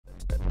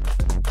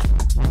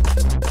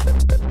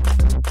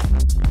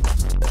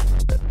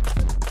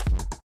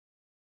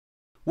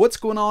What's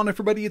going on,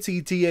 everybody? It's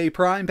ETA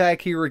Prime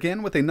back here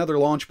again with another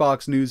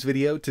LaunchBox news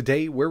video.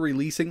 Today we're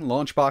releasing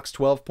LaunchBox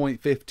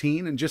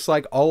 12.15, and just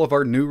like all of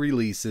our new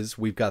releases,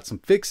 we've got some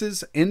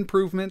fixes,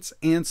 improvements,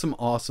 and some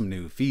awesome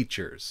new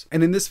features.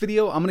 And in this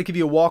video, I'm going to give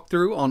you a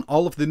walkthrough on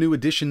all of the new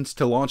additions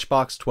to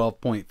LaunchBox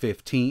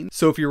 12.15.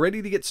 So if you're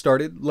ready to get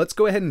started, let's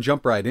go ahead and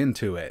jump right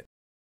into it.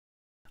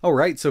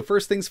 Alright, so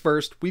first things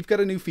first, we've got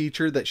a new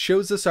feature that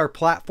shows us our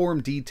platform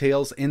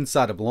details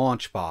inside of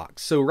LaunchBox.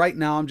 So right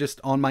now I'm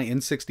just on my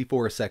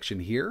N64 section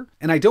here,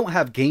 and I don't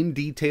have game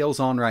details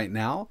on right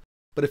now,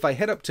 but if I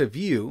head up to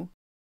View,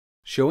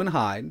 Show and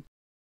Hide,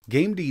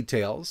 Game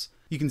Details,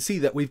 you can see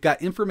that we've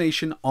got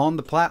information on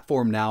the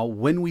platform now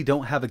when we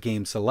don't have a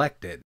game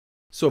selected.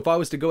 So if I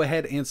was to go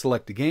ahead and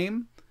select a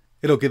game,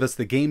 it'll give us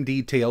the game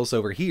details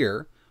over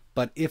here,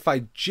 but if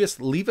I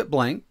just leave it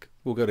blank,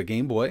 we'll go to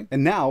Game Boy.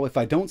 And now if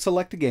I don't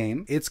select a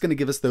game, it's going to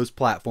give us those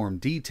platform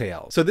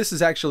details. So this is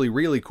actually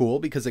really cool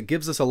because it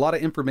gives us a lot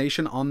of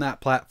information on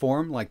that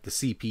platform, like the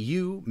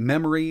CPU,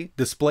 memory,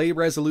 display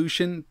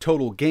resolution,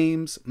 total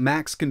games,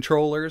 max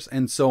controllers,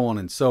 and so on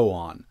and so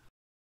on.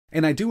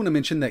 And I do want to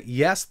mention that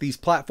yes, these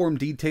platform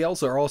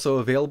details are also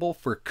available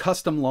for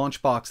custom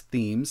LaunchBox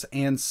themes,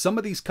 and some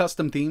of these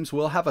custom themes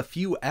will have a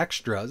few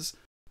extras.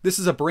 This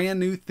is a brand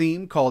new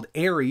theme called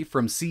Airy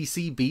from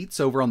CC Beats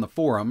over on the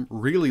forum.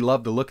 Really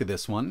love the look of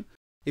this one.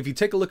 If you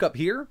take a look up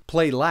here,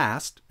 play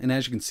last, and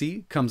as you can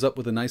see, comes up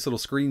with a nice little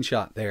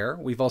screenshot there.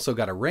 We've also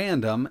got a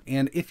random,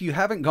 and if you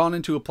haven't gone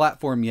into a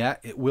platform yet,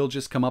 it will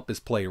just come up as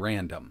play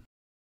random.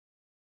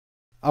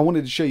 I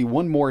wanted to show you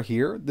one more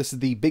here. This is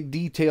the Big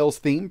Details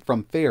theme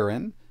from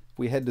Farron. If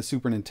we head to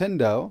Super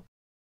Nintendo,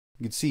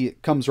 you can see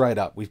it comes right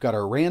up. We've got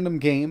our random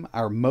game,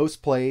 our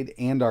most played,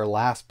 and our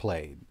last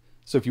played.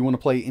 So if you want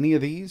to play any of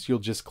these, you'll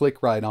just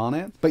click right on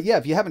it. But yeah,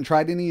 if you haven't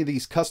tried any of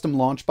these custom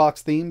LaunchBox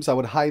themes, I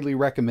would highly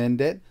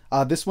recommend it.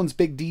 This one's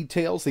Big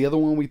Details. The other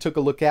one we took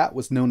a look at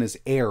was known as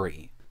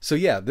Airy. So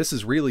yeah, this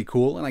is really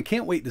cool, and I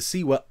can't wait to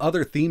see what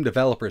other theme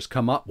developers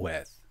come up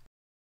with.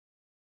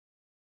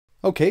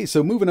 Okay,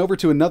 so moving over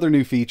to another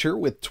new feature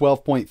with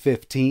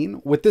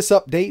 12.15. With this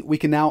update, we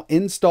can now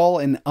install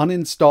and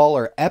uninstall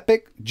our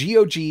Epic,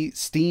 GOG,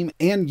 Steam,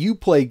 and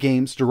Uplay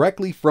games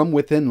directly from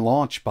within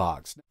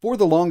LaunchBox. For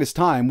the longest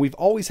time, we've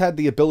always had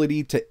the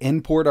ability to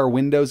import our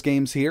Windows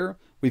games here.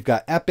 We've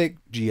got Epic,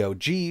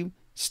 GOG,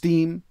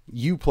 Steam,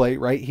 Uplay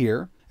right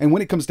here. And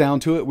when it comes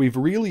down to it, we've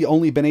really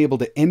only been able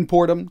to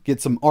import them,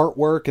 get some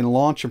artwork, and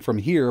launch them from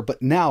here.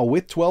 But now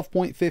with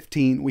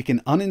 12.15, we can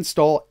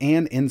uninstall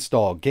and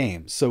install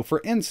games. So for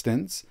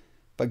instance,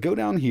 if I go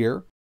down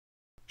here,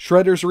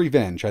 Shredder's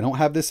Revenge, I don't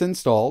have this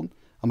installed.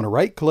 I'm going to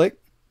right click,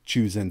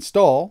 choose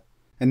install,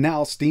 and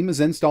now Steam is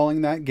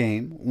installing that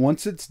game.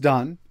 Once it's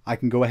done, I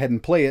can go ahead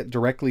and play it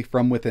directly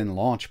from within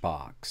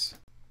LaunchBox.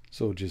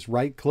 So just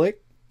right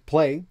click,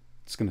 play.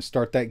 It's going to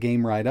start that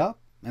game right up.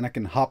 And I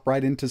can hop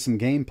right into some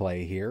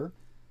gameplay here.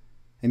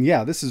 And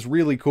yeah, this is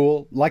really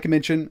cool. Like I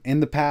mentioned, in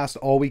the past,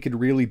 all we could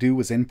really do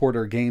was import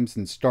our games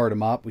and start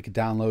them up. We could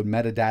download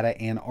metadata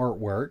and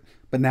artwork,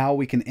 but now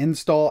we can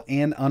install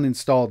and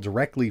uninstall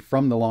directly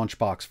from the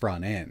LaunchBox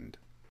front end.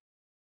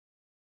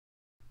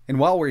 And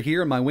while we're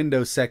here in my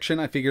Windows section,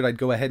 I figured I'd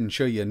go ahead and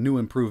show you a new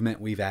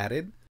improvement we've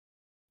added.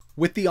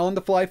 With the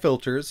on-the-fly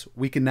filters,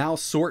 we can now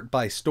sort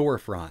by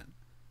storefront.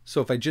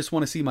 So if I just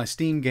want to see my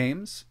Steam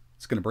games,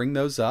 it's going to bring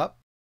those up.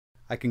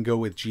 I can go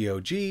with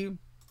GOG,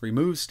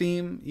 remove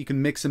Steam, you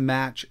can mix and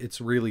match,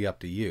 it's really up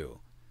to you.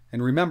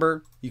 And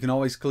remember, you can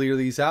always clear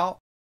these out,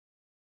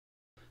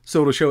 so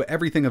it'll show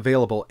everything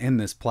available in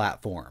this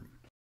platform.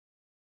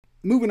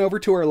 Moving over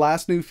to our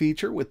last new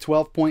feature with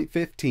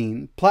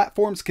 12.15,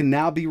 platforms can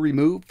now be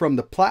removed from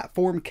the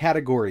platform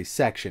category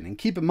section. And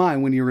keep in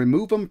mind, when you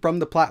remove them from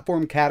the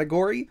platform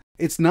category,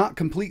 it's not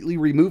completely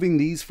removing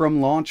these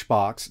from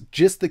LaunchBox,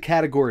 just the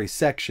category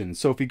section.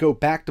 So if you go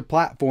back to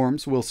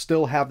platforms, we'll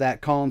still have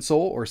that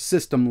console or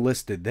system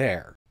listed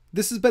there.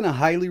 This has been a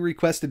highly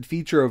requested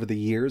feature over the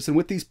years, and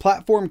with these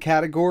platform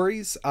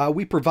categories,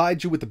 we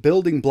provide you with the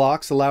building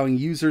blocks allowing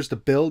users to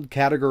build,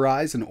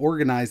 categorize, and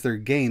organize their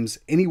games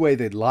any way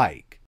they'd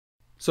like.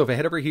 So if I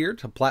head over here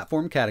to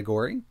platform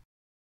category,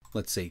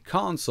 let's say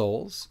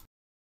consoles,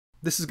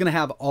 this is going to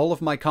have all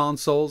of my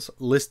consoles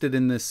listed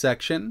in this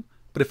section,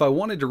 but if I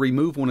wanted to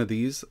remove one of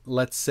these,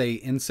 let's say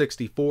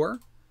N64,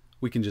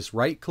 we can just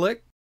right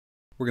click,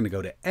 we're going to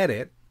go to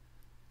edit.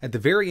 At the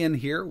very end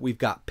here, we've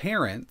got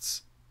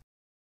parents,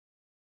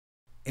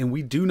 and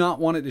we do not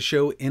want it to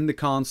show in the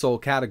console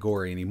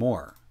category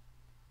anymore.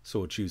 So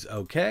we'll choose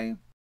OK.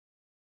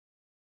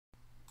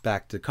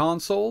 Back to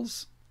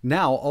consoles.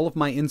 Now all of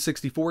my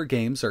N64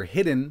 games are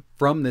hidden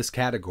from this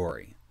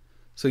category.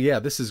 So yeah,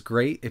 this is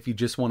great if you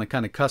just want to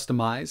kind of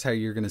customize how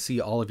you're going to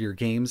see all of your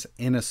games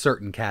in a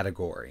certain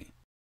category.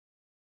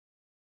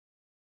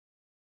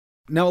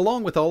 Now,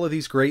 along with all of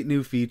these great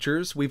new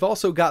features, we've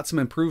also got some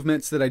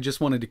improvements that I just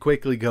wanted to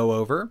quickly go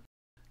over.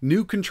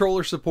 New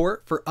controller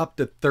support for up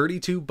to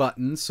 32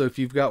 buttons, so if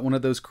you've got one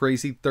of those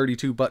crazy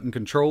 32 button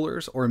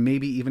controllers, or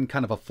maybe even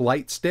kind of a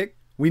flight stick,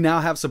 we now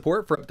have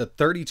support for up to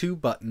 32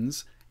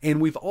 buttons. And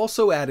we've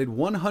also added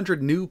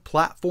 100 new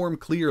platform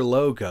clear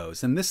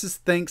logos, and this is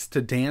thanks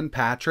to Dan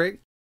Patrick.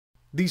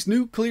 These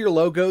new clear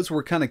logos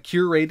were kind of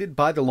curated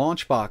by the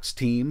LaunchBox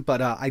team,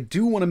 but I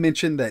do want to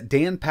mention that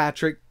Dan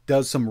Patrick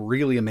does some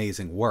really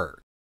amazing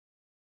work.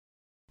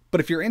 But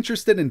if you're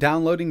interested in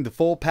downloading the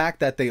full pack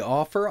that they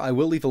offer, I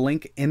will leave a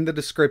link in the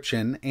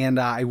description, and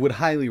I would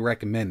highly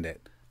recommend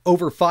it.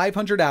 Over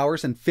 500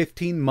 hours and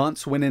 15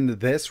 months went into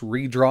this,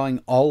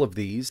 redrawing all of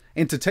these,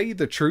 and to tell you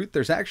the truth,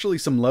 there's actually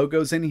some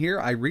logos in here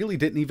I really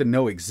didn't even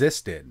know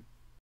existed.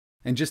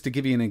 And just to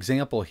give you an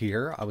example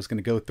here, I was going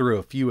to go through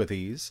a few of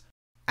these.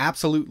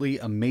 Absolutely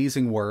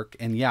amazing work,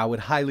 and yeah, I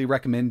would highly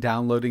recommend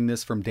downloading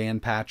this from Dan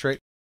Patrick.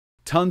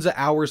 Tons of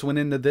hours went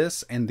into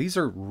this, and these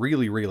are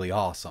really, really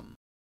awesome.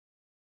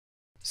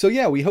 So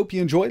yeah, we hope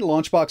you enjoyed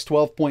LaunchBox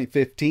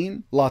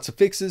 12.15. Lots of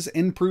fixes,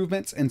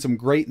 improvements, and some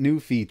great new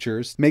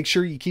features. Make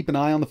sure you keep an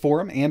eye on the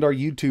forum and our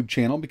YouTube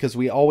channel because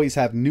we always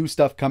have new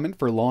stuff coming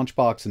for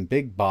LaunchBox and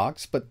Big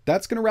Box. But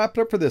that's going to wrap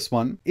it up for this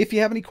one. If you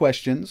have any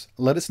questions,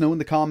 let us know in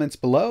the comments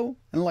below.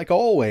 And like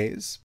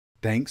always,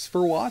 thanks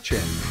for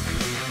watching.